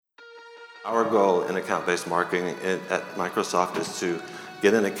Our goal in account-based marketing at Microsoft is to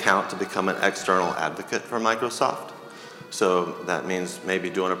get an account to become an external advocate for Microsoft. So that means maybe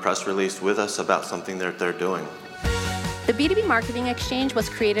doing a press release with us about something that they're doing. The B2B Marketing Exchange was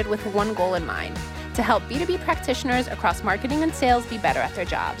created with one goal in mind: to help B2B practitioners across marketing and sales be better at their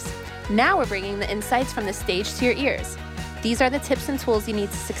jobs. Now we're bringing the insights from the stage to your ears. These are the tips and tools you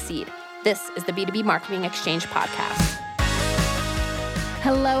need to succeed. This is the B2B Marketing Exchange podcast.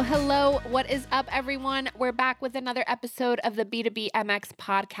 Hello. What is up, everyone? We're back with another episode of the B2B MX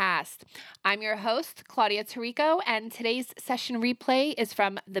podcast. I'm your host, Claudia Tarico, and today's session replay is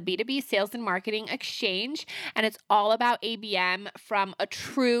from the B2B Sales and Marketing Exchange, and it's all about ABM from a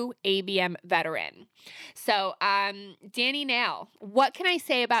true ABM veteran. So, Danny Nail. What can I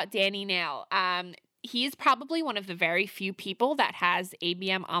say about Danny Nail? He's probably one of the very few people that has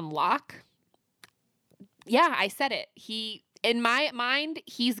ABM on lock. Yeah, I said it. In my mind,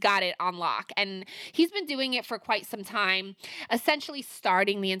 he's got it on lock, and he's been doing it for quite some time, essentially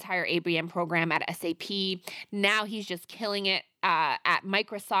starting the entire ABM program at SAP. Now he's just killing it at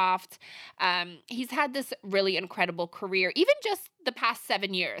Microsoft. He's had this really incredible career. Even just the past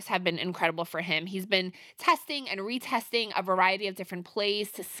 7 years have been incredible for him. He's been testing and retesting a variety of different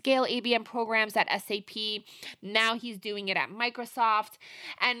plays to scale ABM programs at SAP. Now he's doing it at Microsoft.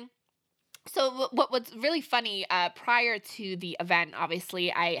 And so what's really funny, prior to the event,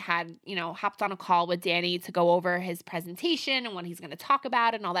 obviously, I had, hopped on a call with Danny to go over his presentation and what he's going to talk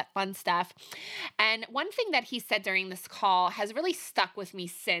about and all that fun stuff. And one thing that he said during this call has really stuck with me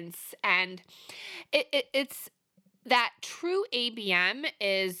since, and it's that true ABM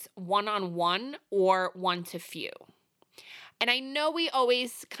is one-on-one or one-to-few. And I know we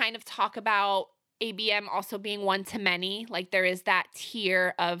always kind of talk about ABM also being one-to-many, like there is that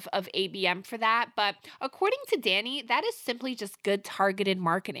tier of ABM for that. But according to Danny, that is simply just good targeted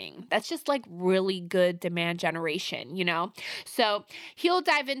marketing. That's just like really good demand generation, So he'll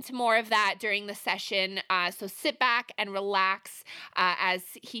dive into more of that during the session. So sit back and relax as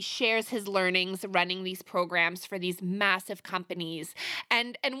he shares his learnings running these programs for these massive companies.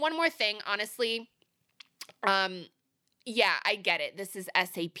 And one more thing, honestly, yeah, I get it. This is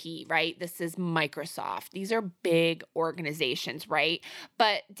SAP, right? This is Microsoft. These are big organizations, right?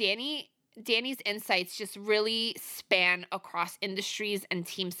 But Danny's insights just really span across industries and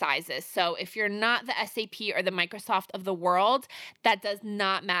team sizes. So if you're not the SAP or the Microsoft of the world, that does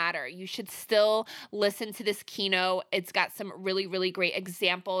not matter. You should still listen to this keynote. It's got some really, really great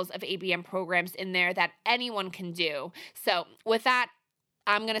examples of ABM programs in there that anyone can do. So with that,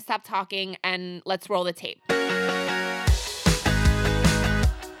 I'm going to stop talking and let's roll the tape.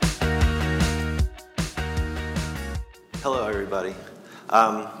 Hello, everybody.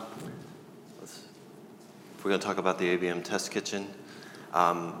 We're going to talk about the ABM Test Kitchen.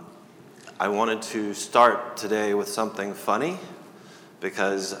 I wanted to start today with something funny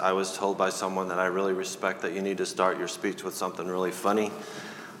because I was told by someone that I really respect that you need to start your speech with something really funny.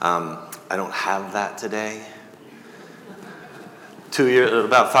 I don't have that today.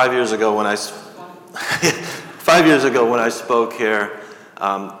 About 5 years ago when I 5 years ago when I spoke here,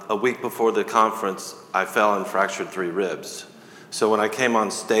 a week before the conference, I fell and fractured 3 ribs. So when I came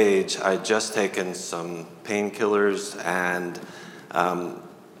on stage, I'd just taken some painkillers and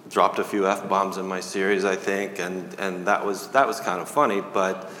dropped a few F-bombs in my series, I think, and that was kind of funny,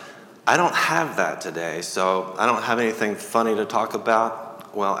 but I don't have that today, so I don't have anything funny to talk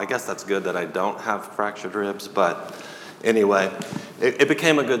about. Well, I guess that's good that I don't have fractured ribs, but anyway, it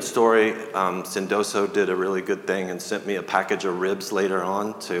became a good story. Sendoso did a really good thing and sent me a package of ribs later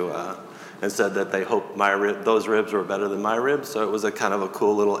on and said that they hoped those ribs were better than my ribs. So it was a kind of a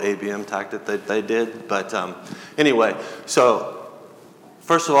cool little ABM tactic that they did. But anyway, so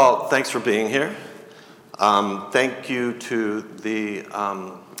first of all, thanks for being here. Thank you to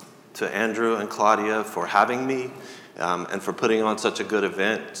Andrew and Claudia for having me and for putting on such a good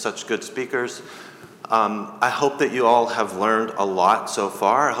event, such good speakers. I hope that you all have learned a lot so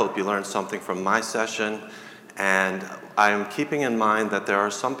far. I hope you learned something from my session. And I'm keeping in mind that there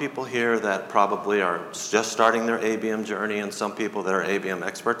are some people here that probably are just starting their ABM journey and some people that are ABM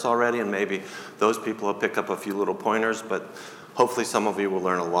experts already. And maybe those people will pick up a few little pointers, but hopefully some of you will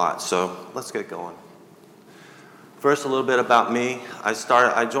learn a lot. So let's get going. First, a little bit about me. I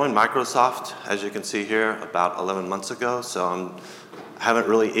joined Microsoft, as you can see here, about 11 months ago. So I haven't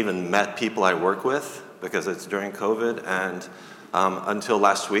really even met people I work with because it's during COVID, and until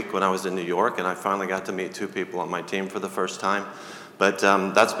last week when I was in New York, and I finally got to meet 2 people on my team for the first time. But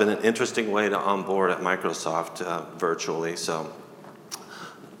that's been an interesting way to onboard at Microsoft virtually. So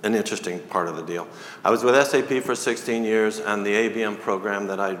an interesting part of the deal. I was with SAP for 16 years, and the ABM program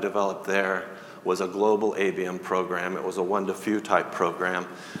that I developed there was a global ABM program. It was a one-to-few type program,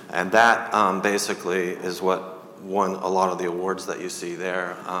 and that basically is what won a lot of the awards that you see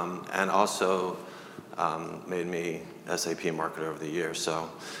there, and also made me SAP Marketer of the Year. So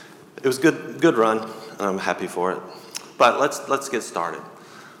it was good run, and I'm happy for it. But let's get started.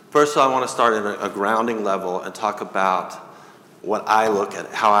 First, I want to start at a grounding level and talk about how I look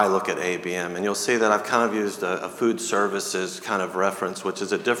at ABM. And you'll see that I've kind of used a food services kind of reference, which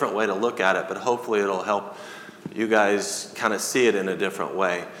is a different way to look at it, but hopefully it'll help you guys kind of see it in a different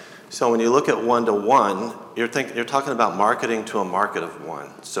way. So when you look at one-to-one, you're talking about marketing to a market of one.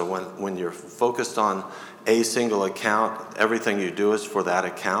 So when you're focused on a single account, everything you do is for that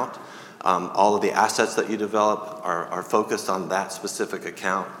account. All of the assets that you develop are focused on that specific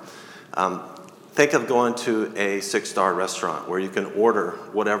account. Think of going to a 6-star restaurant where you can order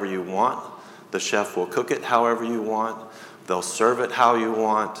whatever you want. The chef will cook it however you want. They'll serve it how you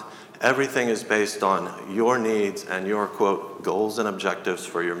want. Everything is based on your needs and your, quote, goals and objectives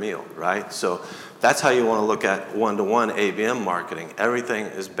for your meal, right? So that's how you want to look at one-to-one ABM marketing. Everything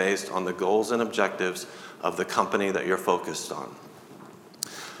is based on the goals and objectives of the company that you're focused on.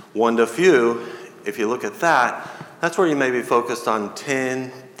 One-to-few, if you look at that, that's where you may be focused on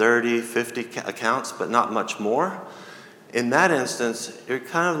 10, 30, 50 accounts, but not much more. In that instance, you're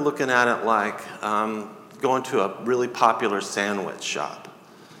kind of looking at it like going to a really popular sandwich shop.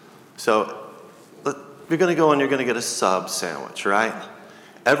 So you're going to go and you're going to get a sub sandwich, right?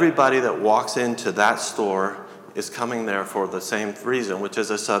 Everybody that walks into that store is coming there for the same reason, which is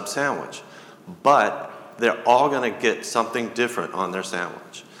a sub sandwich. But they're all going to get something different on their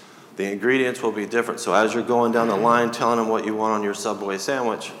sandwich. The ingredients will be different. So as you're going down the line telling them what you want on your Subway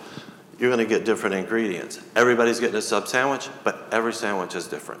sandwich, you're going to get different ingredients. Everybody's getting a sub sandwich, but every sandwich is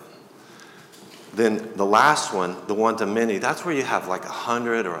different. Then the last one, the one-to-many, that's where you have like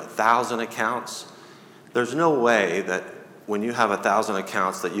 100 or 1,000 accounts. There's no way that when you have 1,000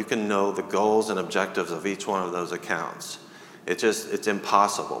 accounts that you can know the goals and objectives of each one of those accounts. It's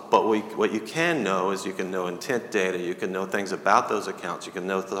impossible. But what you can know is you can know intent data, you can know things about those accounts, you can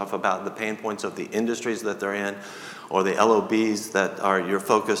know stuff about the pain points of the industries that they're in, or the LOBs that you're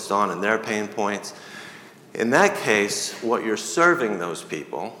focused on and their pain points. In that case, what you're serving those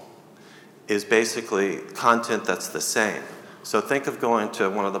people is basically content that's the same. So think of going to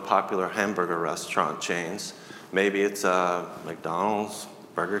one of the popular hamburger restaurant chains. Maybe it's McDonald's,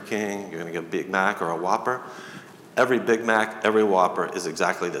 Burger King, you're going to get a Big Mac or a Whopper. Every Big Mac, every Whopper is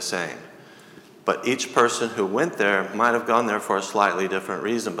exactly the same. But each person who went there might have gone there for a slightly different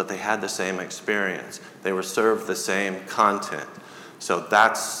reason, but they had the same experience. They were served the same content. So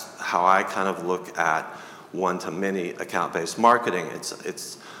that's how I kind of look at one-to-many account-based marketing.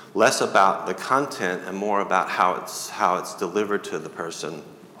 It's less about the content and more about how it's delivered to the person.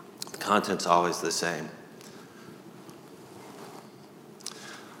 The content's always the same.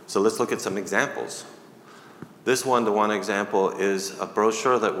 So let's look at some examples. This one-to-one example is a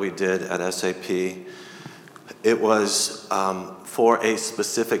brochure that we did at SAP. It was for a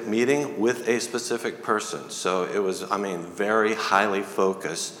specific meeting with a specific person. So it was, very highly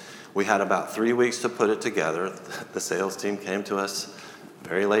focused. We had about 3 weeks to put it together. The sales team came to us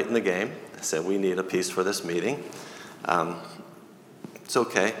very late in the game. They said, we need a piece for this meeting. It's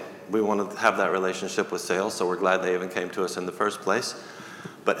okay. We want to have that relationship with sales, so we're glad they even came to us in the first place.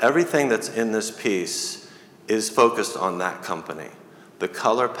 But everything that's in this piece is focused on that company. The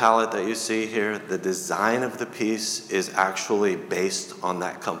color palette that you see here, the design of the piece is actually based on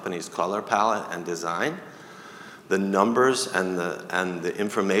that company's color palette and design. The numbers and the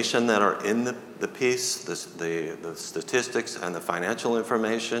information that are in the piece, the statistics and the financial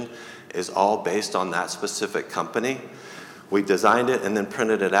information is all based on that specific company. We designed it and then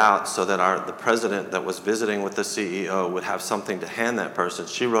printed it out so that the president that was visiting with the CEO would have something to hand that person.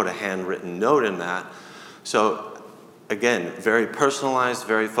 She wrote a handwritten note in that. So again, very personalized,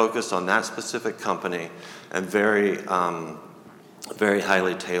 very focused on that specific company, and very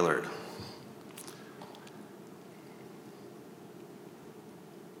highly tailored.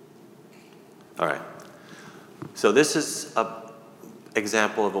 All right. So this is an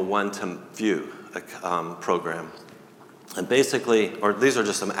example of a one-to-few program. And basically, or these are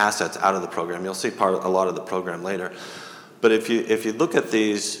just some assets out of the program. You'll see a lot of the program later. But if you look at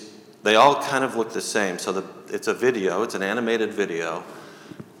these, they all kind of look the same. So it's a video, it's an animated video,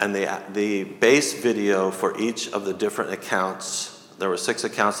 and the base video for each of the different accounts, there were 6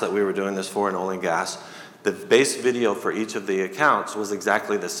 accounts that we were doing this for in oil and gas. The base video for each of the accounts was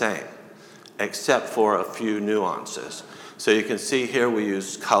exactly the same, except for a few nuances. So you can see here we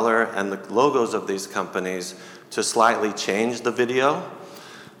use color and the logos of these companies to slightly change the video.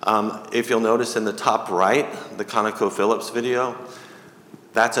 If you'll notice in the top right, the ConocoPhillips video,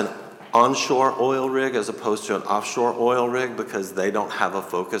 that's an onshore oil rig as opposed to an offshore oil rig because they don't have a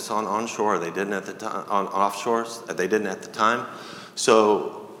focus on onshore. They didn't at the time, on offshores. They didn't at the time.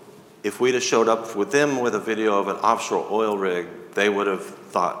 So if we'd have showed up with them with a video of an offshore oil rig, they would have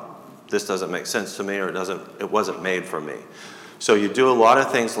thought, this doesn't make sense to me, or it wasn't made for me. So you do a lot of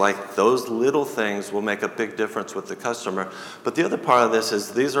things like those little things will make a big difference with the customer. But the other part of this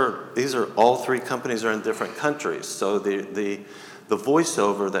is these are all three companies are in different countries. So the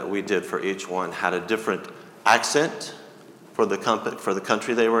voiceover that we did for each one had a different accent for the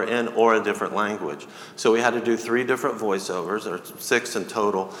country they were in, or a different language. So we had to do 3 different voiceovers, or 6 in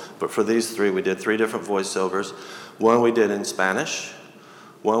total. But for these 3, we did 3 different voiceovers. One we did in Spanish,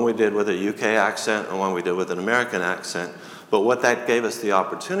 one we did with a UK accent, and one we did with an American accent. But what that gave us the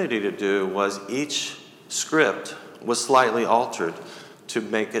opportunity to do was each script was slightly altered to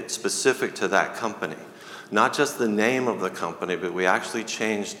make it specific to that company. Not just the name of the company, but we actually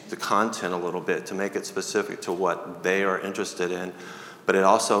changed the content a little bit to make it specific to what they are interested in. But it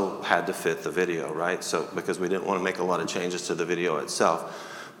also had to fit the video, right? So because we didn't want to make a lot of changes to the video itself.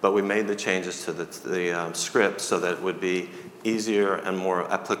 But we made the changes to the script so that it would be easier and more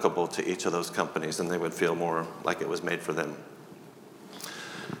applicable to each of those companies, and they would feel more like it was made for them.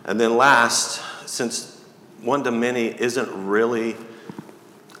 And then last, since one-to-many isn't really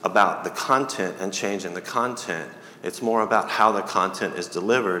about the content and changing the content, it's more about how the content is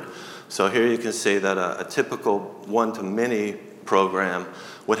delivered. So here you can see that a typical one-to-many program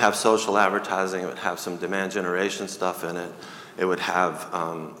would have social advertising, it would have some demand generation stuff in it, it would have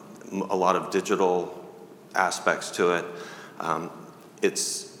a lot of digital aspects to it.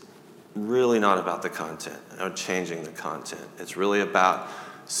 It's really not about the content or changing the content. It's really about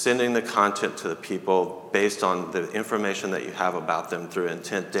sending the content to the people based on the information that you have about them through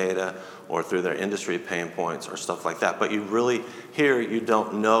intent data or through their industry pain points or stuff like that. But you really, here, you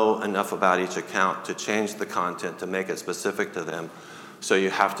don't know enough about each account to change the content to make it specific to them. So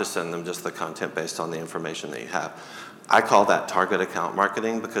you have to send them just the content based on the information that you have. I call that target account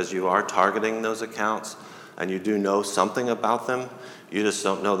marketing because you are targeting those accounts and you do know something about them. You just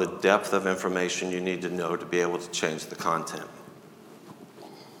don't know the depth of information you need to know to be able to change the content.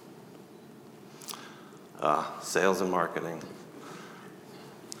 Sales and marketing.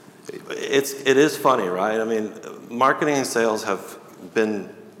 It is funny, right? I mean, marketing and sales have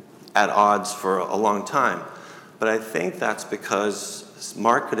been at odds for a long time. But I think that's because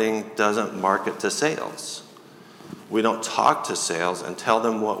marketing doesn't market to sales. We don't talk to sales and tell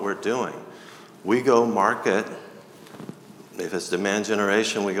them what we're doing. We go market. If it's demand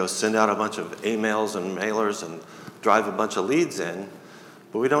generation, we go send out a bunch of emails and mailers and drive a bunch of leads in.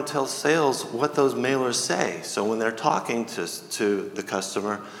 But we don't tell sales what those mailers say. So when they're talking to the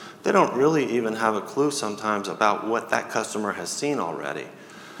customer, they don't really even have a clue sometimes about what that customer has seen already.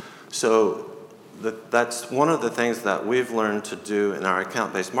 So that's one of the things that we've learned to do in our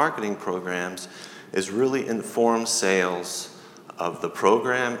account-based marketing programs is really inform sales of the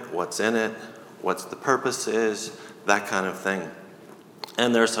program, what's in it, what the purpose is, that kind of thing.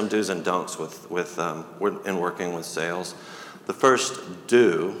 And there are some do's and don'ts in working with sales. The first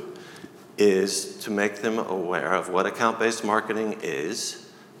do is to make them aware of what account-based marketing is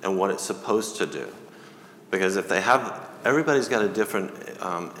and what it's supposed to do. Because if they have, everybody's got a different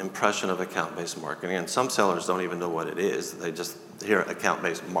impression of account-based marketing, and some sellers don't even know what it is. They just hear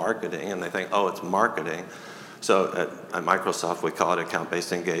account-based marketing and they think, oh, it's marketing. So at Microsoft, we call it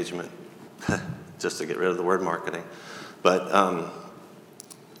account-based engagement, just to get rid of the word marketing. But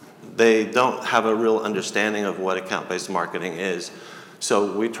they don't have a real understanding of what account-based marketing is.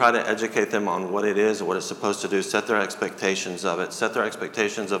 So we try to educate them on what it is, what it's supposed to do, set their expectations of it, set their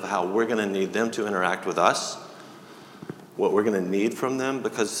expectations of how we're going to need them to interact with us, what we're going to need from them,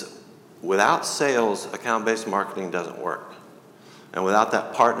 because without sales, account-based marketing doesn't work. And without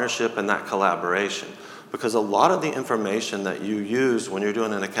that partnership and that collaboration, because a lot of the information that you use when you're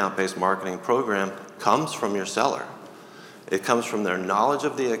doing an account-based marketing program comes from your seller. It comes from their knowledge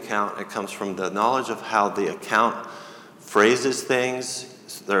of the account. It comes from the knowledge of how the account phrases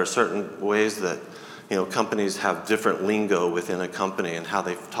things. There are certain ways that companies have different lingo within a company and how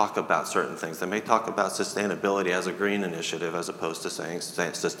they talk about certain things. They may talk about sustainability as a green initiative as opposed to saying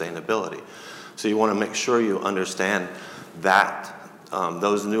sustainability. So you want to make sure you understand that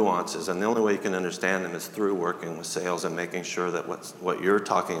those nuances, and the only way you can understand them is through working with sales and making sure that what you're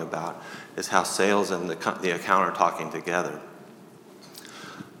talking about is how sales and the account are talking together.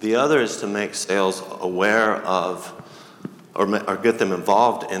 The other is to make sales aware of or get them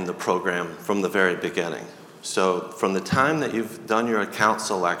involved in the program from the very beginning. So from the time that you've done your account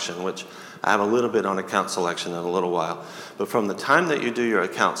selection, which I have a little bit on account selection in a little while, but from the time that you do your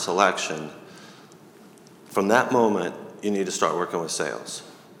account selection, from that moment, you need to start working with sales.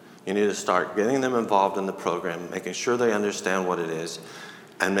 You need to start getting them involved in the program, making sure they understand what it is,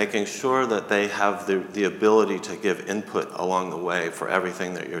 and making sure that they have the ability to give input along the way for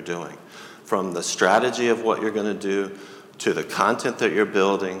everything that you're doing. From the strategy of what you're going to do, to the content that you're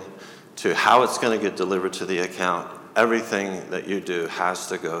building, to how it's going to get delivered to the account, everything that you do has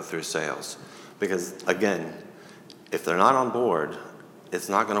to go through sales. Because again, if they're not on board, it's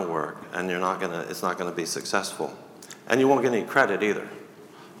not going to work, and it's not going to be successful. And you won't get any credit either,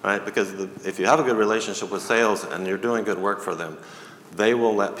 right? Because if you have a good relationship with sales and you're doing good work for them, they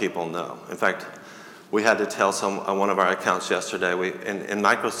will let people know. In fact, we had to tell one of our accounts yesterday, in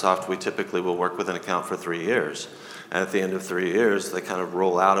Microsoft, we typically will work with an account for 3 years. And at the end of 3 years, they kind of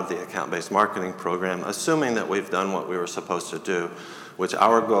roll out of the account-based marketing program, assuming that we've done what we were supposed to do, which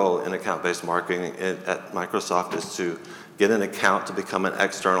our goal in account-based marketing at Microsoft is to get an account to become an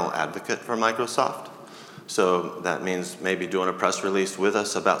external advocate for Microsoft. So that means maybe doing a press release with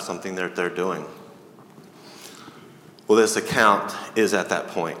us about something that they're doing. Well, this account is at that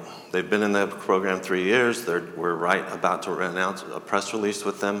point. They've been in the program 3 years. We're right about to announce a press release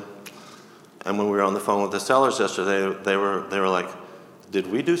with them. And when we were on the phone with the sellers yesterday, they were like,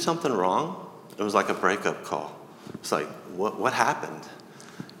 "Did we do something wrong?" It was like a breakup call. It's like, what happened?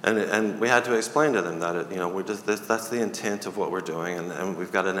 And we had to explain to them that that's the intent of what we're doing, and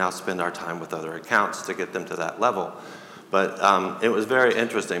we've got to now spend our time with other accounts to get them to that level. But it was very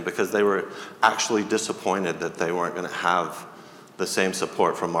interesting because they were actually disappointed that they weren't going to have the same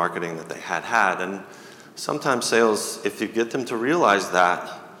support from marketing that they had. And sometimes sales, if you get them to realize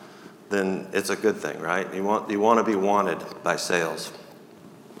that, then it's a good thing, right? You want to be wanted by sales.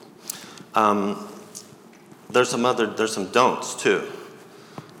 There's some don'ts too.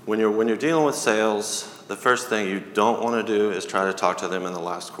 When you're dealing with sales, the first thing you don't want to do is try to talk to them in the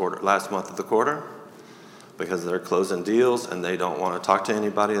last month of the quarter, because they're closing deals and they don't want to talk to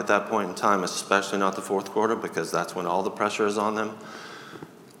anybody at that point in time, especially not the fourth quarter, because that's when all the pressure is on them.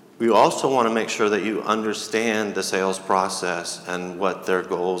 We also want to make sure that you understand the sales process and what their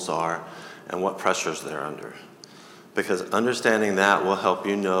goals are and what pressures they're under. Because understanding that will help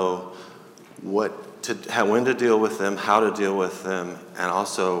you know when to deal with them, how to deal with them, and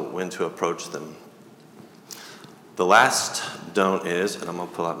also when to approach them. The last don't is, and I'm going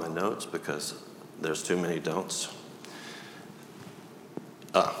to pull out my notes because there's too many don'ts.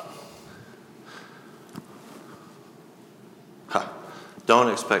 Don't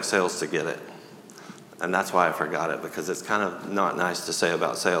expect sales to get it. And that's why I forgot it, because it's kind of not nice to say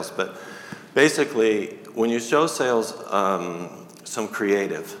about sales. But basically, when you show sales some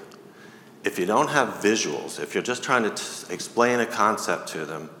creative, if you don't have visuals, if you're just trying to explain a concept to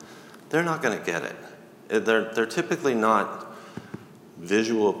them, they're not going to get it. They're typically not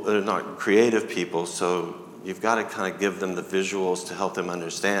they're not creative people, so you've got to kind of give them the visuals to help them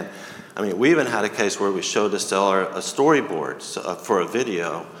understand. I mean, we even had a case where we showed a seller a storyboard for a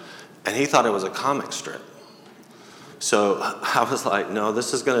video, and he thought it was a comic strip. So I was like, no,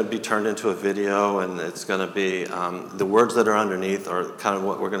 this is going to be turned into a video, and it's going to be, the words that are underneath are kind of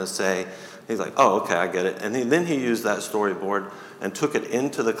what we're going to say. He's like, oh, okay, I get it. And then he used that storyboard and took it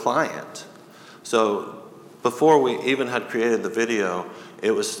into the client. So before we even had created the video,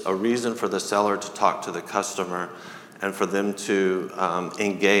 it was a reason for the seller to talk to the customer and for them to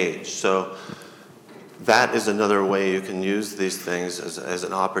engage. So that is another way you can use these things as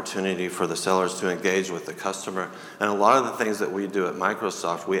an opportunity for the sellers to engage with the customer. And a lot of the things that we do at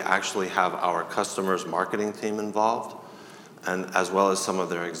Microsoft, we actually have our customers' marketing team involved, and as well as some of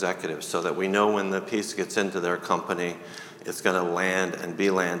their executives, so that we know when the piece gets into their company, it's going to land and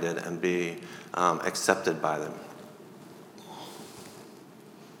be landed and be accepted by them.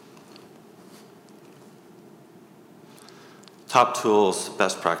 Top tools,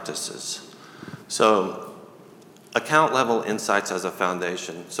 best practices. So account level insights as a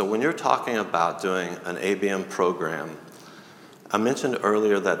foundation. So when you're talking about doing an ABM program, I mentioned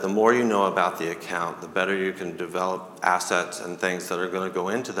earlier that the more you know about the account, the better you can develop assets and things that are going to go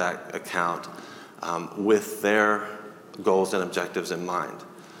into that account with their goals and objectives in mind.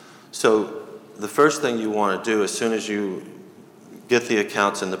 So the first thing you want to do as soon as you get the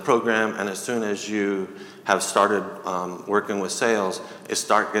accounts in the program and as soon as you have started working with sales is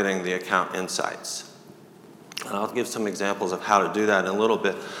start getting the account insights. And I'll give some examples of how to do that in a little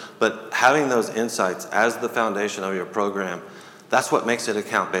bit. But having those insights as the foundation of your program, that's what makes it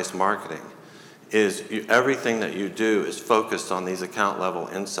account-based marketing. is everything that you do is focused on these account level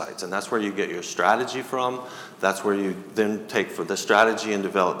insights. And that's where you get your strategy from. That's where you then take for the strategy and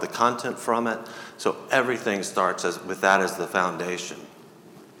develop the content from it. So everything starts with that as the foundation.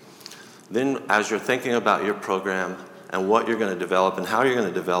 Then as you're thinking about your program and what you're going to develop and how you're going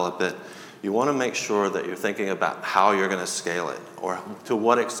to develop it, you want to make sure that you're thinking about how you're going to scale it, or to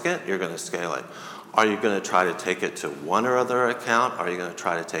what extent you're going to scale it. Are you going to try to take it to one or other account? Are you going to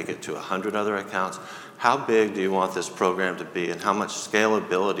try to take it to 100 other accounts? How big do you want this program to be, and how much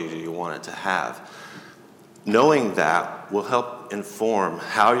scalability do you want it to have? Knowing that will help inform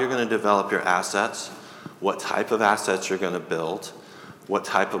how you're going to develop your assets, what type of assets you're going to build, what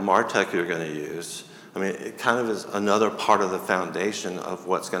type of MarTech you're going to use. I mean, it kind of is another part of the foundation of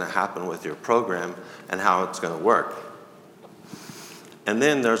what's going to happen with your program and how it's going to work. And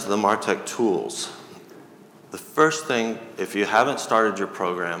then there's the MarTech tools. The first thing, if you haven't started your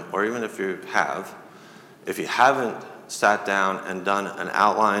program, or even if you haven't sat down and done an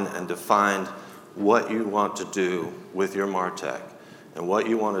outline and defined what you want to do with your MarTech and what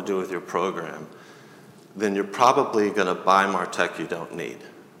you want to do with your program, then you're probably going to buy MarTech you don't need,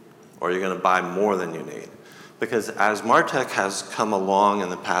 or you're going to buy more than you need. Because as MarTech has come along in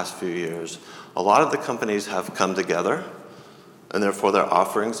the past few years, a lot of the companies have come together, and therefore their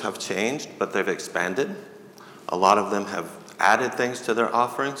offerings have changed, but they've expanded. A lot of them have added things to their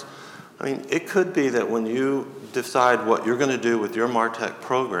offerings. I mean, it could be that when you decide what you're going to do with your MarTech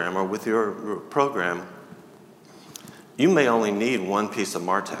program or with your program, you may only need one piece of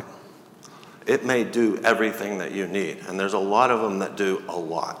MarTech. It may do everything that you need, and there's a lot of them that do a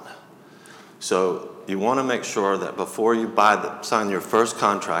lot. So you want to make sure that before you sign your first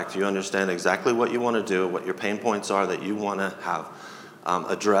contract, you understand exactly what you want to do, what your pain points are that you want to have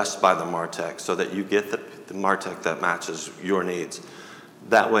addressed by the MarTech, so that you get the MarTech that matches your needs.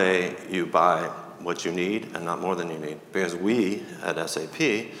 That way you buy what you need and not more than you need. Because we at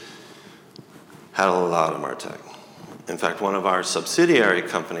SAP had a lot of MarTech. In fact, one of our subsidiary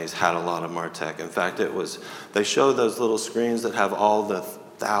companies had a lot of MarTech. In fact, they showed those little screens that have all the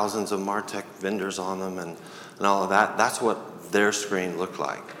thousands of MarTech vendors on them and all of that. That's what their screen looked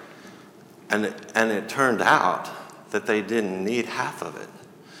like. And it turned out that they didn't need half of it.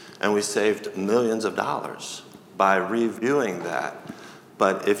 And we saved millions of dollars by reviewing that.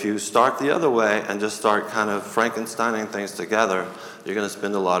 But if you start the other way and just start kind of Frankensteining things together, you're going to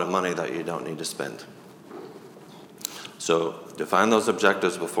spend a lot of money that you don't need to spend. So define those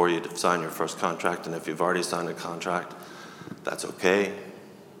objectives before you sign your first contract. And if you've already signed a contract, that's okay.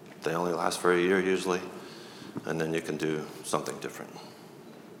 They only last for a year usually. And then you can do something different.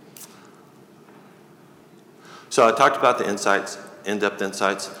 So I talked about the insights, in-depth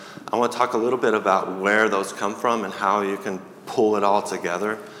insights. I want to talk a little bit about where those come from and how you can pull it all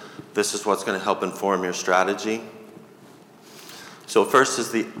together. This is what's going to help inform your strategy. So first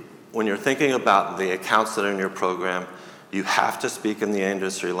is when you're thinking about the accounts that are in your program, you have to speak in the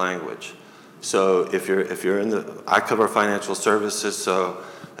industry language. So if you're I cover financial services, so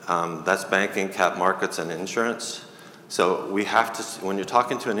that's banking, cap markets, and insurance. So when you're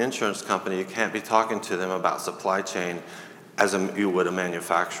talking to an insurance company, you can't be talking to them about supply chain as you would a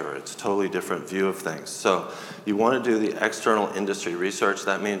manufacturer. It's a totally different view of things. So you want to do the external industry research.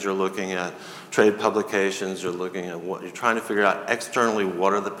 That means you're looking at trade publications, you're looking at you're trying to figure out externally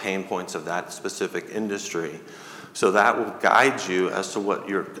what are the pain points of that specific industry. So that will guide you as to what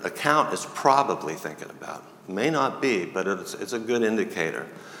your account is probably thinking about. It may not be, but it's a good indicator.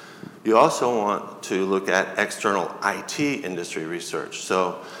 You also want to look at external IT industry research.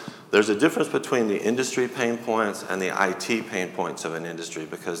 So there's a difference between the industry pain points and the IT pain points of an industry,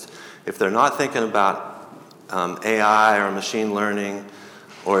 because if they're not thinking about AI or machine learning,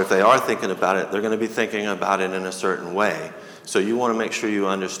 or if they are thinking about it, they're going to be thinking about it in a certain way. So you want to make sure you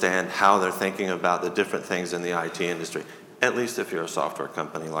understand how they're thinking about the different things in the IT industry, at least if you're a software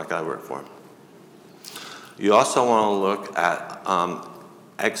company like I work for. You also want to look at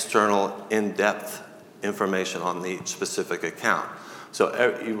external in-depth information on the specific account. So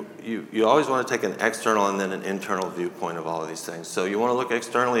you always want to take an external and then an internal viewpoint of all of these things. So you want to look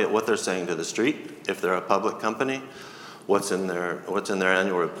externally at what they're saying to the street, if they're a public company, what's in their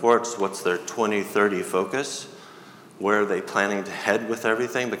annual reports, what's their 2030 focus, where are they planning to head with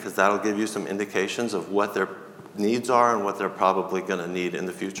everything, because that'll give you some indications of what their needs are and what they're probably going to need in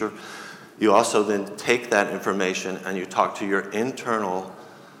the future. You also then take that information and you talk to your internal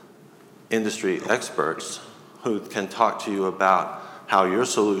industry experts who can talk to you about how your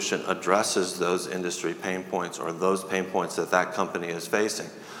solution addresses those industry pain points or those pain points that that company is facing.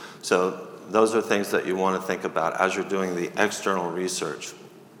 So those are things that you want to think about as you're doing the external research.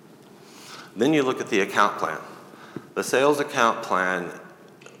 Then you look at the account plan. The sales account plan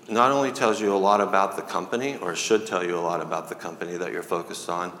not only tells you a lot about the company, or should tell you a lot about the company that you're focused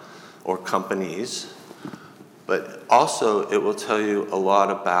on, or companies, but also it will tell you a lot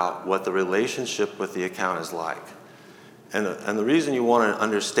about what the relationship with the account is like. And the reason you want to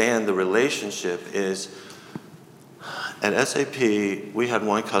understand the relationship is, at SAP, we had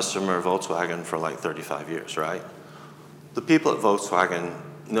one customer, Volkswagen, for like 35 years, right? The people at Volkswagen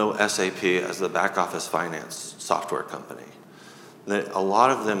know SAP as the back office finance software company. A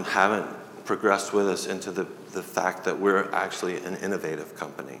lot of them haven't progressed with us into the fact that we're actually an innovative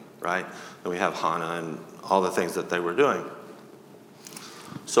company, right? And we have HANA and all the things that they were doing.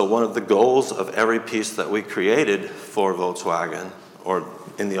 So one of the goals of every piece that we created for Volkswagen, or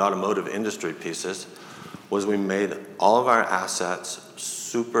in the automotive industry pieces, was we made all of our assets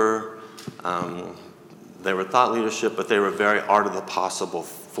super, they were thought leadership, but they were very art of the possible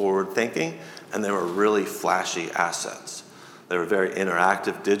forward thinking, and they were really flashy assets. They were very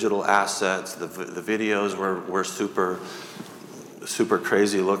interactive digital assets. The videos were super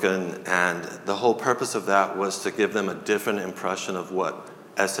crazy looking, and the whole purpose of that was to give them a different impression of what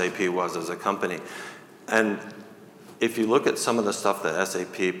SAP was as a company. And if you look at some of the stuff that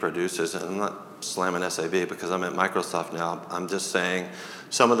SAP produces, and I'm not slamming SAP because I'm at Microsoft now, I'm just saying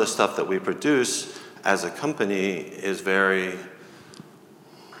some of the stuff that we produce as a company is very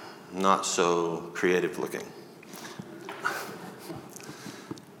not so creative looking.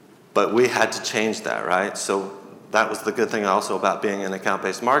 But we had to change that, right? So that was the good thing also about being in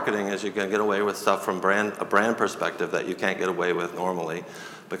account-based marketing, is you can get away with stuff from a brand perspective that you can't get away with normally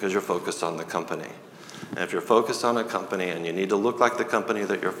because you're focused on the company. And if you're focused on a company and you need to look like the company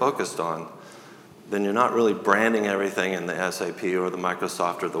that you're focused on, then you're not really branding everything in the SAP or the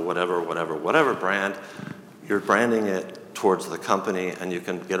Microsoft or the whatever brand. You're branding it towards the company, and you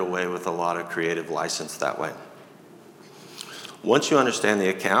can get away with a lot of creative license that way. Once you understand the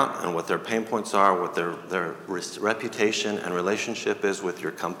account and what their pain points are, what their reputation and relationship is with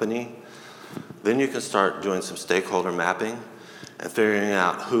your company, then you can start doing some stakeholder mapping and figuring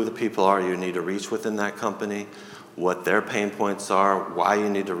out who the people are you need to reach within that company, what their pain points are, why you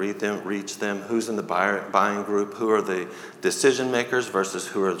need to reach them, who's in the buying group, who are the decision makers versus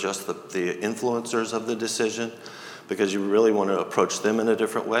who are just the influencers of the decision, because you really want to approach them in a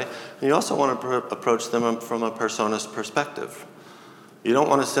different way. And you also want to approach them from a personas perspective. You don't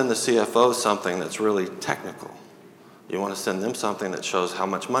want to send the CFO something that's really technical. You want to send them something that shows how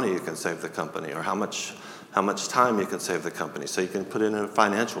much money you can save the company, or how much time you can save the company, so you can put it in a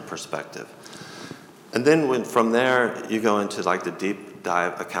financial perspective. And then from there, you go into like the deep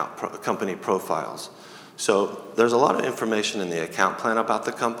dive company profiles. So there's a lot of information in the account plan about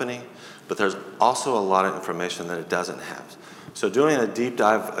the company, but there's also a lot of information that it doesn't have. So doing a deep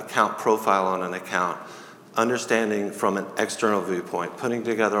dive account profile on an account, understanding from an external viewpoint, putting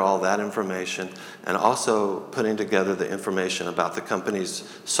together all that information, and also putting together the information about the company's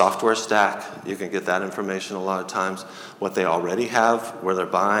software stack. You can get that information a lot of times, what they already have, where they're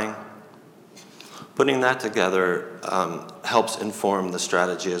buying. Putting that together helps inform the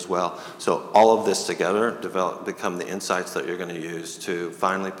strategy as well. So all of this together become the insights that you're going to use to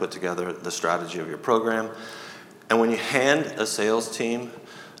finally put together the strategy of your program. And when you hand a sales team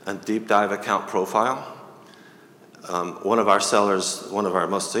a deep dive account profile, one of our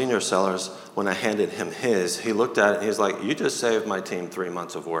most senior sellers, when I handed him his, he looked at it and he's like, "You just saved my team 3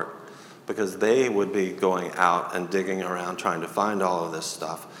 months of work," because they would be going out and digging around trying to find all of this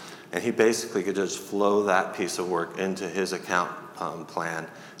stuff. And he basically could just flow that piece of work into his account plan,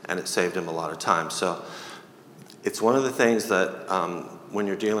 and it saved him a lot of time. So it's one of the things that when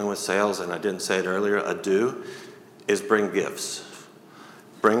you're dealing with sales, and I didn't say it earlier, a do, is bring gifts.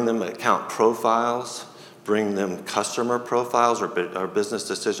 Bring them account profiles, bring them customer profiles or business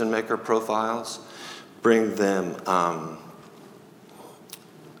decision maker profiles, bring them,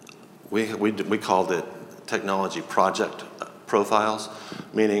 we called it technology project profiles,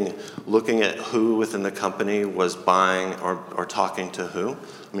 meaning looking at who within the company was buying or talking to who.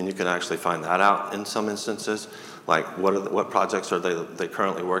 I mean, you can actually find that out in some instances, like what projects are they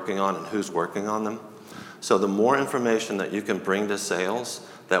currently working on and who's working on them. So the more information that you can bring to sales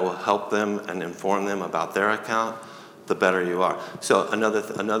that will help them and inform them about their account, the better you are. So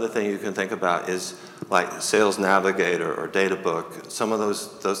another thing you can think about is like Sales Navigator or Databook, some of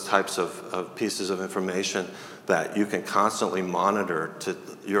those types of pieces of information that you can constantly monitor to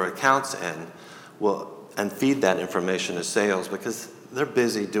your accounts and feed that information to sales, because they're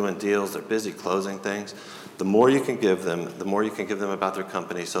busy doing deals, they're busy closing things. The more you can give them about their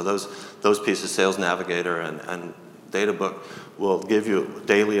company. So those pieces, Sales Navigator and Databook will give you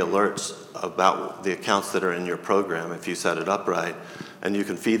daily alerts about the accounts that are in your program if you set it up right. And you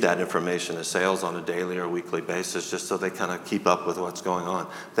can feed that information to sales on a daily or weekly basis just so they kind of keep up with what's going on.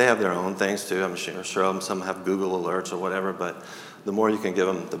 They have their own things too. I'm sure some have Google alerts or whatever, but the more you can give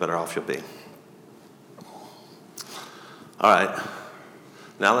them, the better off you'll be. All right,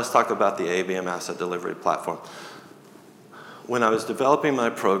 now let's talk about the ABM Asset Delivery Platform. When I was developing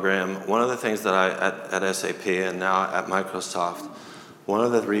my program, one of the things that at SAP and now at Microsoft, one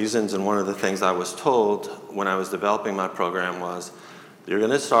of the reasons and one of the things I was told when I was developing my program was, you're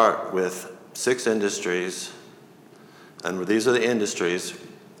going to start with 6 industries, and these are the industries,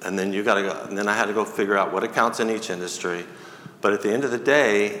 and then you got to go. And then I had to go figure out what accounts in each industry. But at the end of the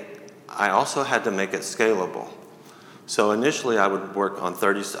day, I also had to make it scalable. So initially, I worked on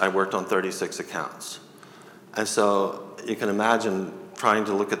 36 accounts, and so you can imagine trying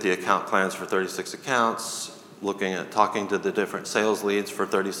to look at the account plans for 36 accounts, talking to the different sales leads for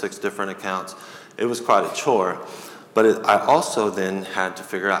 36 different accounts. It was quite a chore. But I also then had to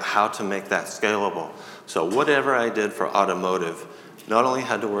figure out how to make that scalable. So whatever I did for automotive not only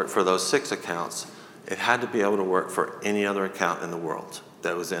had to work for those 6 accounts, it had to be able to work for any other account in the world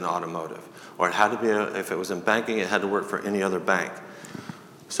that was in automotive. Or it had to be, if it was in banking, it had to work for any other bank.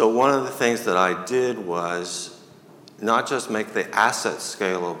 So one of the things that I did was not just make the assets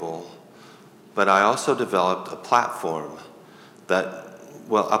scalable, but I also developed a platform that,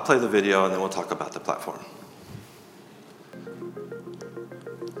 well, I'll play the video and then we'll talk about the platform.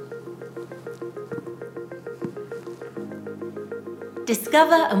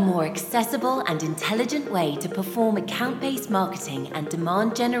 Discover a more accessible and intelligent way to perform account-based marketing and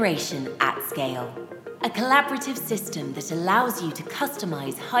demand generation at scale. A collaborative system that allows you to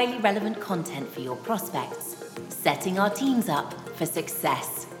customize highly relevant content for your prospects, setting our teams up for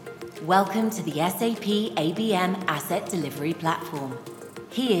success. Welcome to the SAP ABM Asset Delivery Platform.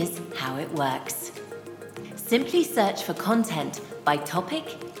 Here's how it works. Simply search for content by topic,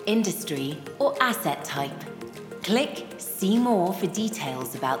 industry, or asset type. Click See More for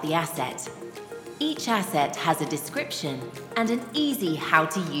details about the asset. Each asset has a description and an easy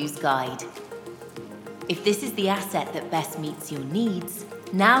how-to-use guide. If this is the asset that best meets your needs,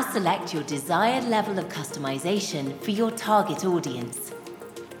 now select your desired level of customization for your target audience.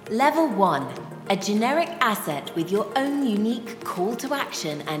 Level 1, a generic asset with your own unique call to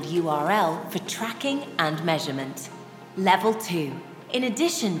action and URL for tracking and measurement. Level 2, in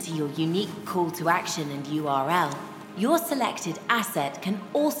addition to your unique call to action and URL, your selected asset can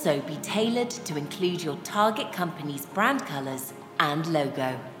also be tailored to include your target company's brand colors and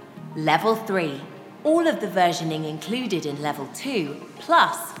logo. Level 3, all of the versioning included in Level 2,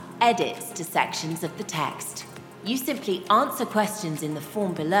 plus edits to sections of the text. You simply answer questions in the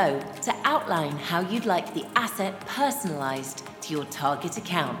form below to outline how you'd like the asset personalized to your target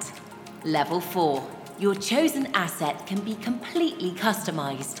account. Level 4, your chosen asset can be completely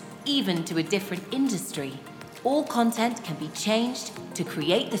customized, even to a different industry. All content can be changed to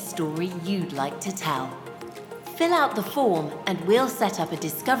create the story you'd like to tell. Fill out the form and we'll set up a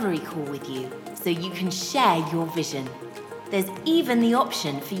discovery call with you so you can share your vision. There's even the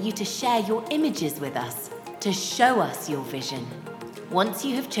option for you to share your images with us to show us your vision. Once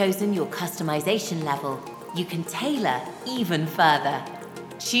you have chosen your customization level, you can tailor even further.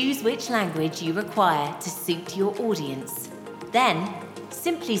 Choose which language you require to suit your audience. Then,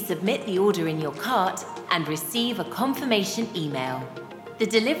 simply submit the order in your cart and receive a confirmation email. The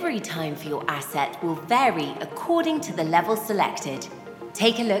delivery time for your asset will vary according to the level selected.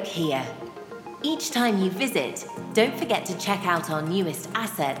 Take a look here. Each time you visit, don't forget to check out our newest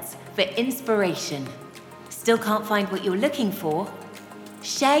assets for inspiration. Still can't find what you're looking for?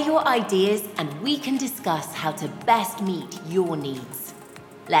 Share your ideas and we can discuss how to best meet your needs.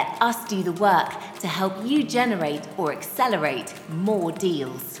 Let us do the work to help you generate or accelerate more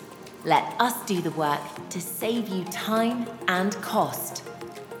deals. Let us do the work to save you time and cost,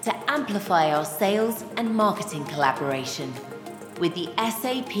 to amplify our sales and marketing collaboration with the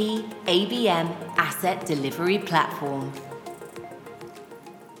SAP ABM Asset Delivery Platform.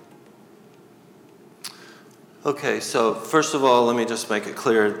 Okay, so first of all, let me just make it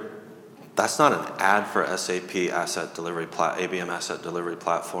clear, that's not an ad for SAP Asset Delivery ABM Asset Delivery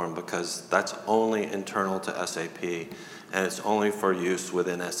Platform, because that's only internal to SAP and it's only for use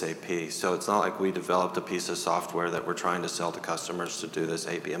within SAP. So it's not like we developed a piece of software that we're trying to sell to customers to do this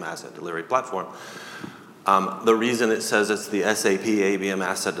ABM Asset Delivery Platform. The reason it says it's the SAP ABM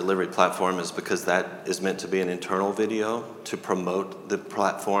Asset Delivery Platform is because that is meant to be an internal video to promote the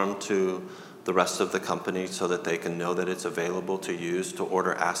platform to the rest of the company so that they can know that it's available to use to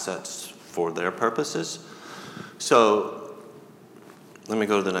order assets for their purposes. So let me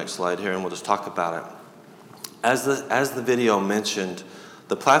go to the next slide here, and we'll just talk about it. As the video mentioned,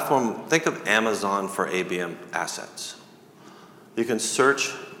 the platform, think of Amazon for ABM assets. You can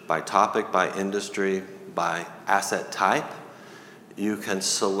search by topic, by industry, by asset type. You can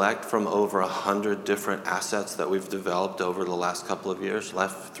select from over 100 different assets that we've developed over the last couple of years,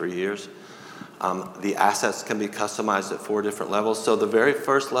 last 3 years. The assets can be customized at 4 different levels. So the very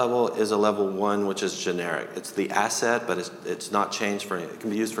first level is a level 1, which is generic. It's the asset, but it's not changed for anything. It can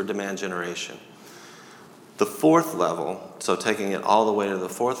be used for demand generation. The 4th level, so taking it all the way to the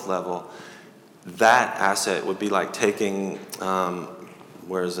 4th level, that asset would be like taking,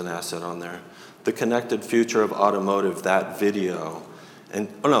 where is an asset on there? The connected future of automotive, that video. And,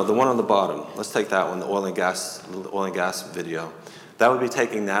 the one on the bottom. Let's take that one, the oil and gas video. That would be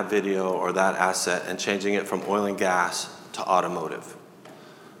taking that video or that asset and changing it from oil and gas to automotive.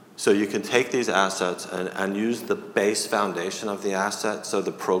 So you can take these assets and use the base foundation of the asset, so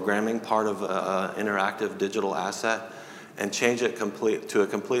the programming part of an interactive digital asset, and change it to a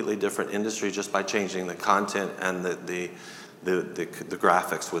completely different industry just by changing the content and the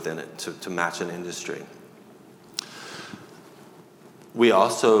graphics within it to match an industry. We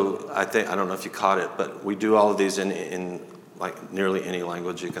also, I don't know if you caught it, but we do all of these in like nearly any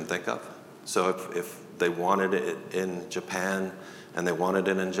language you can think of. So if they wanted it in Japan and they wanted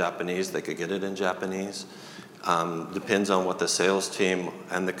it in Japanese, they could get it in Japanese. Depends on what the sales team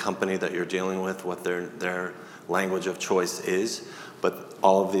and the company that you're dealing with, what their language of choice is. But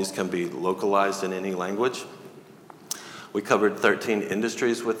all of these can be localized in any language. We covered 13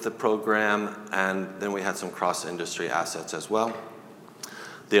 industries with the program, and then we had some cross-industry assets as well.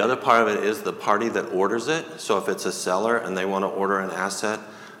 The other part of it is the party that orders it. So if it's a seller and they want to order an asset,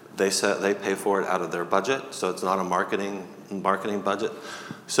 they pay for it out of their budget, so it's not a marketing budget.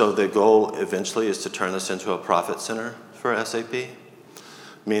 So the goal eventually is to turn this into a profit center for SAP,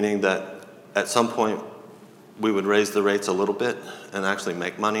 meaning that at some point we would raise the rates a little bit and actually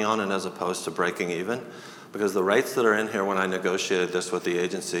make money on it as opposed to breaking even, because the rates that are in here when I negotiated this with the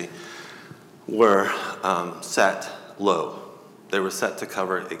agency were set low. They were set to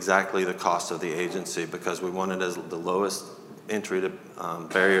cover exactly the cost of the agency because we wanted as the lowest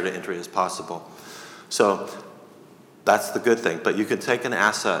barrier to entry as possible. So that's the good thing. But you could take an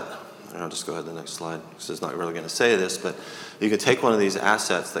asset, and I'll just go ahead to the next slide because it's not really going to say this, but you could take one of these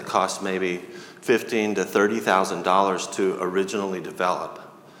assets that cost maybe $15,000 to $30,000 to originally develop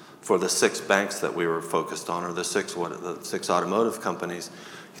for the 6 banks that we were focused on, or the six automotive companies.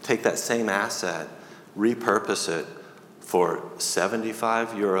 You take that same asset, repurpose it for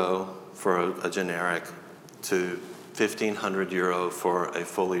 €75 for a generic to €1,500 for a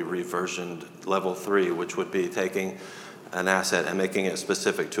fully reversioned level 3, which would be taking an asset and making it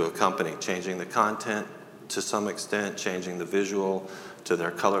specific to a company, changing the content to some extent, changing the visual to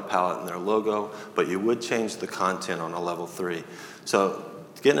their color palette and their logo, but you would change the content on a level 3. So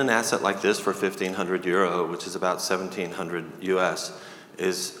getting an asset like this for €1,500, which is about $1,700 US,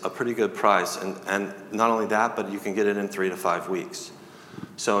 is a pretty good price. And not only that, but you can get it in 3 to 5 weeks.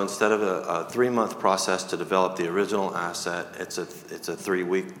 So instead of a 3-month process to develop the original asset, it's a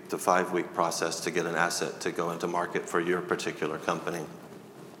 3-week to 5-week process to get an asset to go into market for your particular company.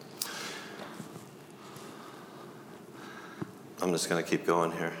 I'm just going to keep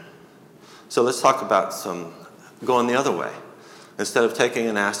going here. So let's talk about going the other way. Instead of taking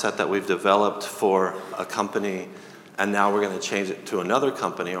an asset that we've developed for a company and now we're going to change it to another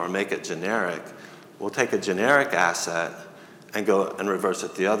company or make it generic, we'll take a generic asset and go and reverse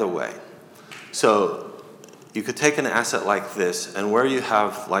it the other way. So you could take an asset like this, and where you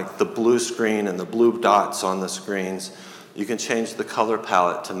have like the blue screen and the blue dots on the screens, you can change the color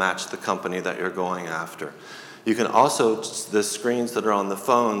palette to match the company that you're going after. You can also, the screens that are on the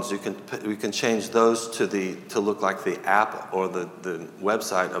phones, we can change those to look like the app or the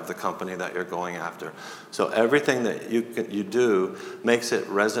website of the company that you're going after. So everything that you do makes it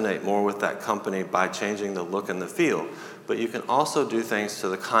resonate more with that company by changing the look and the feel. But you can also do things to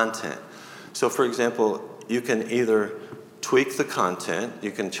the content. So for example, you can either tweak the content,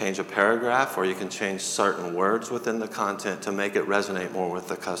 you can change a paragraph, or you can change certain words within the content to make it resonate more with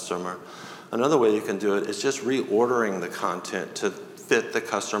the customer. Another way you can do it is just reordering the content to fit the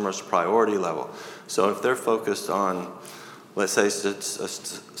customer's priority level. So if they're focused on, let's say,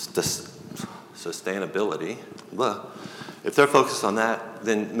 sustainability, if they're focused on that,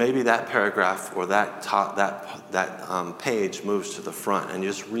 then maybe that paragraph or that page moves to the front, and you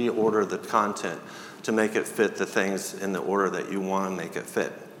just reorder the content to make it fit the things in the order that you want to make it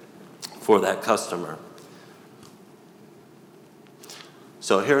fit for that customer.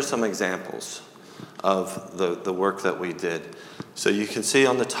 So here are some examples. of the work that we did. So you can see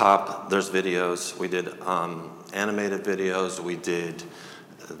on the top, there's videos. We did animated videos. We did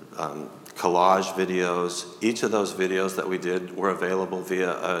collage videos. Each of those videos that we did were available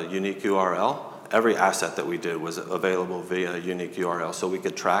via a unique URL. Every asset that we did was available via a unique URL, so we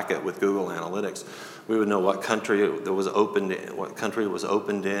could track it with Google Analytics. We would know what country it was opened in, what country it was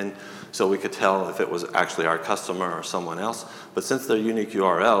opened in, so we could tell if it was actually our customer or someone else. But since they're unique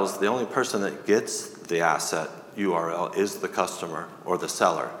URLs, the only person that gets the asset URL is the customer or the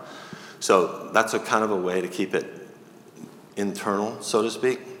seller. So that's a kind of a way to keep it internal, so to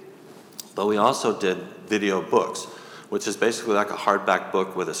speak. But we also did video books, which is basically like a hardback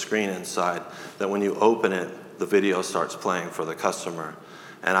book with a screen inside that when you open it, the video starts playing for the customer.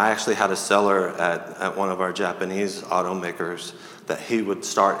 And I actually had a seller at one of our Japanese automakers that he would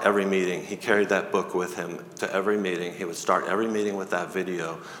start every meeting. He carried that book with him to every meeting. He would start every meeting with that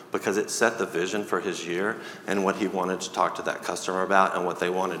video because it set the vision for his year and what he wanted to talk to that customer about and what they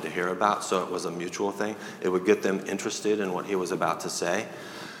wanted to hear about. So it was a mutual thing. It would get them interested in what he was about to say.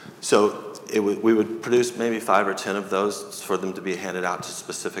 So we would produce maybe 5 or 10 of those for them to be handed out to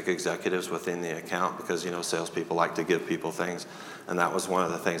specific executives within the account because, salespeople like to give people things. And that was one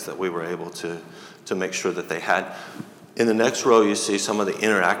of the things that we were able to make sure that they had. In the next row, you see some of the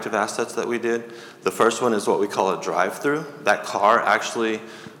interactive assets that we did. The first one is what we call a drive-through. That car actually,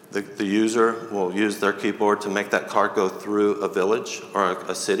 the user will use their keyboard to make that car go through a village or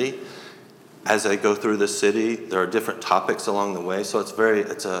a city. As they go through the city, there are different topics along the way. So it's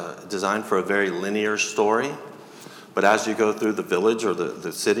designed for a very linear story. But as you go through the village or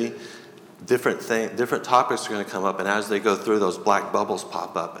the city, different topics are going to come up. And as they go through, those black bubbles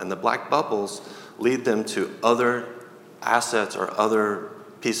pop up. And the black bubbles lead them to other assets or other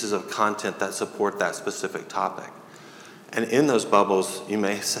pieces of content that support that specific topic. And in those bubbles, you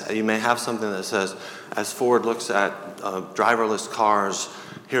may have something that says, as Ford looks at driverless cars,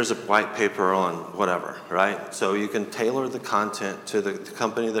 here's a white paper on whatever, right? So you can tailor the content to the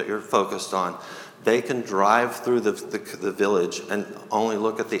company that you're focused on. They can drive through the village and only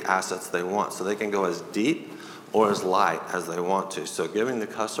look at the assets they want. So they can go as deep or as light as they want to. So giving the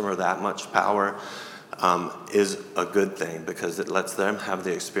customer that much power is a good thing because it lets them have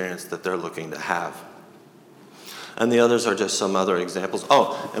the experience that they're looking to have. And the others are just some other examples.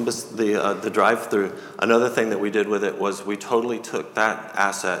 Oh, and the drive-through, another thing that we did with it was we totally took that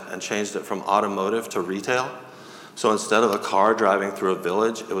asset and changed it from automotive to retail. So instead of a car driving through a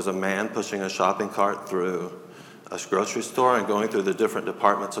village, it was a man pushing a shopping cart through a grocery store and going through the different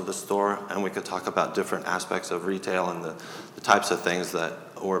departments of the store, and we could talk about different aspects of retail and the types of things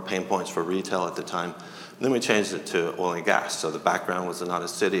that were pain points for retail at the time. And then we changed it to oil and gas, so the background was not a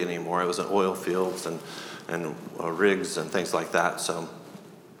city anymore. It was in oil fields and rigs and things like that. So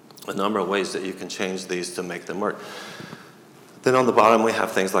a number of ways that you can change these to make them work. Then on the bottom we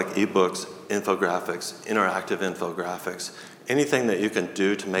have things like ebooks, infographics, interactive infographics. Anything that you can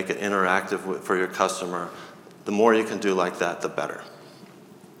do to make it interactive for your customer, the more you can do like that, the better.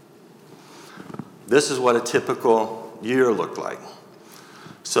 This is what a typical year looked like.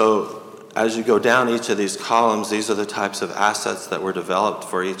 So as you go down each of these columns, these are the types of assets that were developed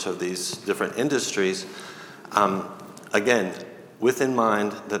for each of these different industries. Again, with in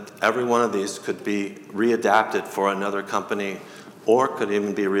mind that every one of these could be readapted for another company or could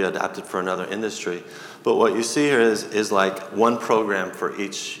even be readapted for another industry. But what you see here is like one program for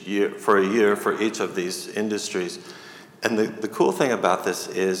each year, for a year for each of these industries. And the cool thing about this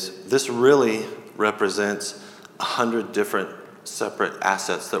is this really represents 100 different separate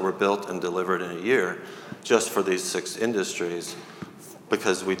assets that were built and delivered in a year just for these 6 industries,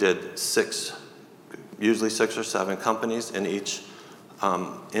 because we did usually 6 or 7 companies in each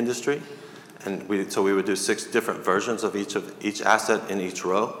industry. And so we would do 6 different versions of each asset in each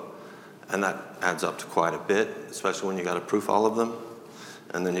row. And that adds up to quite a bit, especially when you got to proof all of them.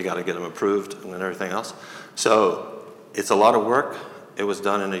 And then you got to get them approved and then everything else. So it's a lot of work. It was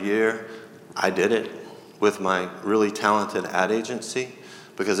done in a year. I did it with my really talented ad agency,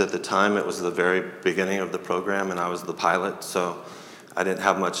 because at the time it was the very beginning of the program and I was the pilot. So I didn't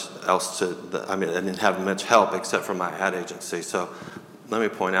have much else I didn't have much help except for my ad agency. So let me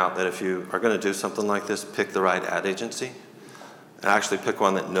point out that if you are going to do something like this, pick the right ad agency. And actually pick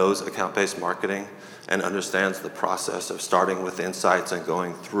one that knows account-based marketing and understands the process of starting with insights and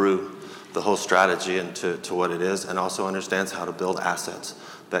going through the whole strategy and to what it is, and also understands how to build assets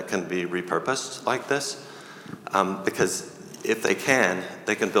that can be repurposed like this. Because if they can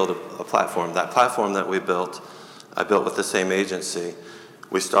build a platform. That platform that I built with the same agency.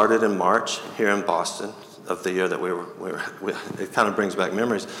 We started in March here in Boston. of the year that it kind of brings back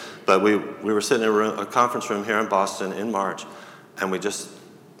memories. But we were sitting in a conference room here in Boston in March, and we just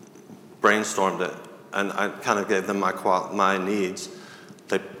brainstormed it. And I kind of gave them my needs.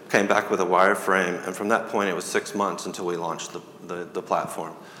 They came back with a wireframe, and from that point, it was 6 months until we launched the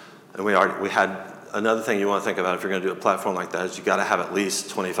platform. And we had another thing you want to think about if you're going to do a platform like that is you got to have at least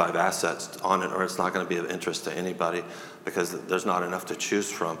 25 assets on it, or it's not going to be of interest to anybody because there's not enough to choose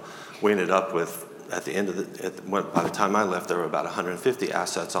from. We ended up with, at the end of by the time I left, there were about 150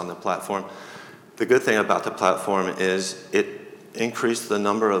 assets on the platform. The good thing about the platform is it increased the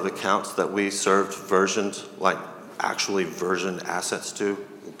number of accounts that we served versioned, like actually versioned assets to,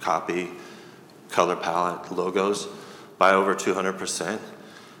 copy, color palette, logos, by over 200%.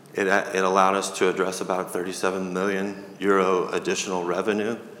 It allowed us to address about 37 million euro additional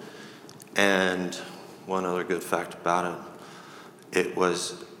revenue. And one other good fact about it,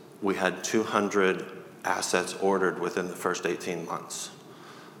 we had 200 assets ordered within the first 18 months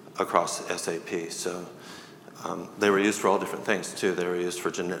across SAP. So they were used for all different things too. They were used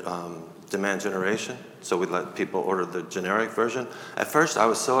for demand generation. So we let people order the generic version. At first I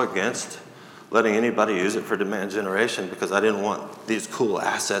was so against letting anybody use it for demand generation because I didn't want these cool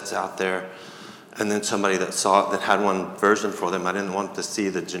assets out there and then somebody that saw it that had one version for them, I didn't want to see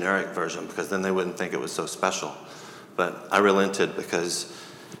the generic version because then they wouldn't think it was so special. But I relented because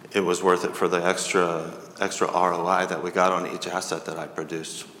it was worth it for the extra ROI that we got on each asset that I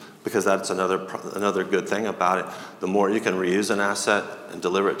produced. Because that's another good thing about it. The more you can reuse an asset and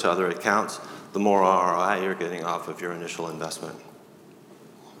deliver it to other accounts, the more ROI you're getting off of your initial investment.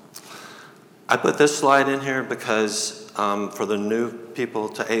 I put this slide in here because for the new people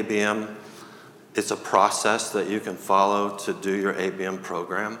to ABM, it's a process that you can follow to do your ABM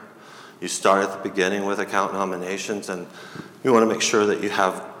program. You start at the beginning with account nominations, and you want to make sure that you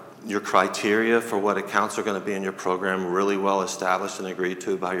have your criteria for what accounts are going to be in your program really well established and agreed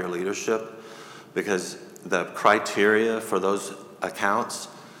to by your leadership, because the criteria for those accounts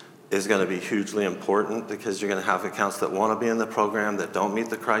is going to be hugely important because you're going to have accounts that want to be in the program that don't meet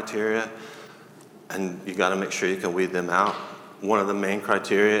the criteria, and you got to make sure you can weed them out. One of the main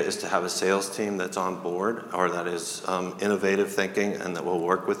criteria is to have a sales team that's on board or that is innovative thinking and that will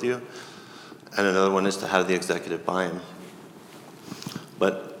work with you. And another one is to have the executive buy-in.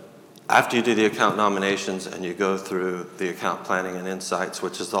 But after you do the account nominations and you go through the account planning and insights,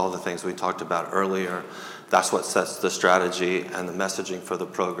 which is all the things we talked about earlier, that's what sets the strategy and the messaging for the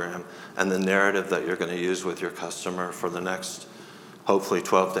program and the narrative that you're going to use with your customer for the next, hopefully,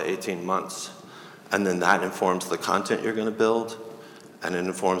 12 to 18 months. And then that informs the content you're going to build, and it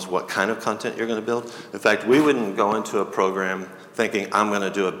informs what kind of content you're going to build. In fact, we wouldn't go into a program thinking, I'm going to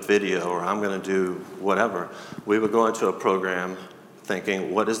do a video or I'm going to do whatever. We would go into a program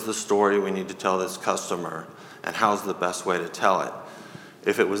thinking, what is the story we need to tell this customer, and how's the best way to tell it?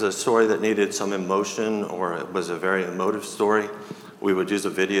 If it was a story that needed some emotion or it was a very emotive story, we would use a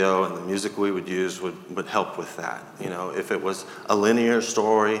video, and the music we would use would help with that. You know, if it was a linear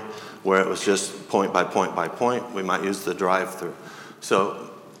story where it was just point by point by point, we might use the drive-through.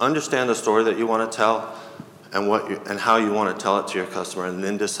 So understand the story that you want to tell and how you want to tell it to your customer, and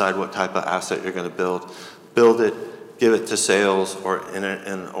then decide what type of asset you're going to build. Build it, give it to sales, or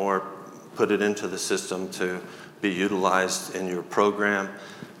put it into the system to be utilized in your program.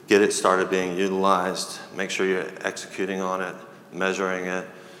 Get it started being utilized. Make sure you're executing on it, measuring it,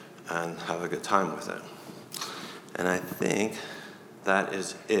 and have a good time with it. And I think that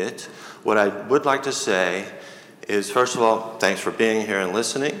is it. What I would like to say is, first of all, thanks for being here and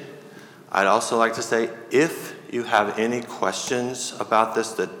listening. I'd also like to say, if you have any questions about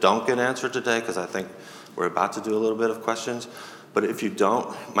this that don't get answered today, because I think we're about to do a little bit of questions, but if you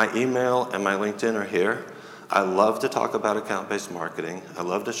don't, my email and my LinkedIn are here. I love to talk about account-based marketing. I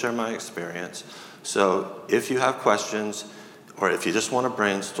love to share my experience. So if you have questions, or if you just want to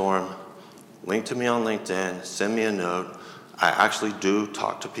brainstorm, link to me on LinkedIn, send me a note. I actually do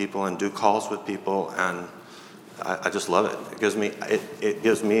talk to people and do calls with people, and I just love it. It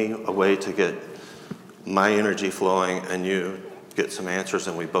gives me a way to get my energy flowing, and you get some answers,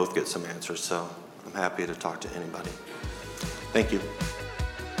 and we both get some answers. So I'm happy to talk to anybody. Thank you.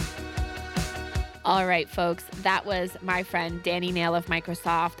 All right, folks, that was my friend Danny Nail of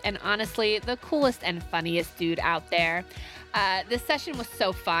Microsoft, and honestly, the coolest and funniest dude out there. This session was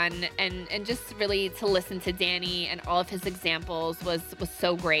so fun, and just really to listen to Danny and all of his examples was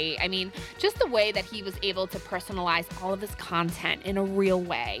so great. I mean, just the way that he was able to personalize all of his content in a real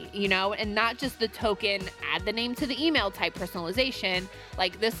way, you know, and not just the token, add the name to the email type personalization.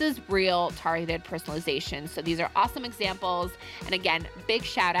 Like, this is real targeted personalization. So these are awesome examples. And again, big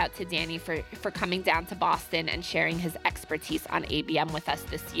shout out to Danny for coming coming down to Boston and sharing his expertise on ABM with us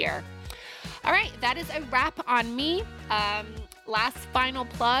this year. All right, that is a wrap on me. Last final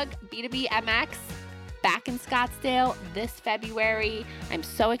plug, B2B MX. Back in Scottsdale this February. I'm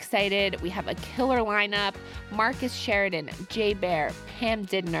so excited. We have a killer lineup. Marcus Sheridan, Jay Bear, Pam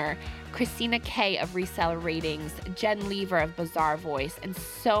Didner, Christina Kay of Reseller Ratings, Jen Lever of Bazaar Voice, and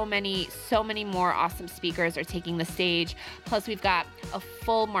so many more awesome speakers are taking the stage. Plus, we've got a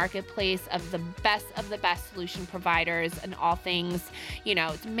full marketplace of the best solution providers and all things,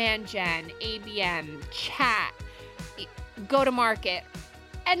 demand gen, ABM, chat, go-to-market,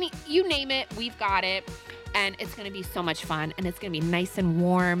 and you name it, we've got it. And it's going to be so much fun, and it's going to be nice and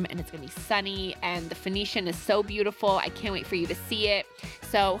warm, and it's going to be sunny, and the Phoenician is so beautiful. I can't wait for you to see it.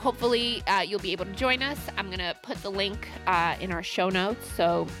 So hopefully you'll be able to join us. I'm going to put the link in our show notes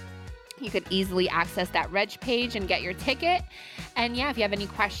so you could easily access that reg page and get your ticket. And yeah, if you have any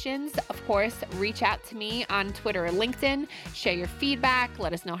questions, of course, reach out to me on Twitter or LinkedIn. Share your feedback.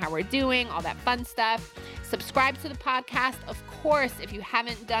 Let us know how we're doing, all that fun stuff. Subscribe to the podcast, of course, if you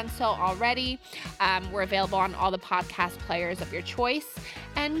haven't done so already. We're available on all the podcast players of your choice.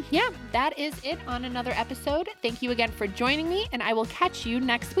 And yeah, that is it on another episode. Thank you again for joining me, and I will catch you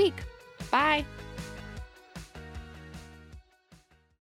next week. Bye.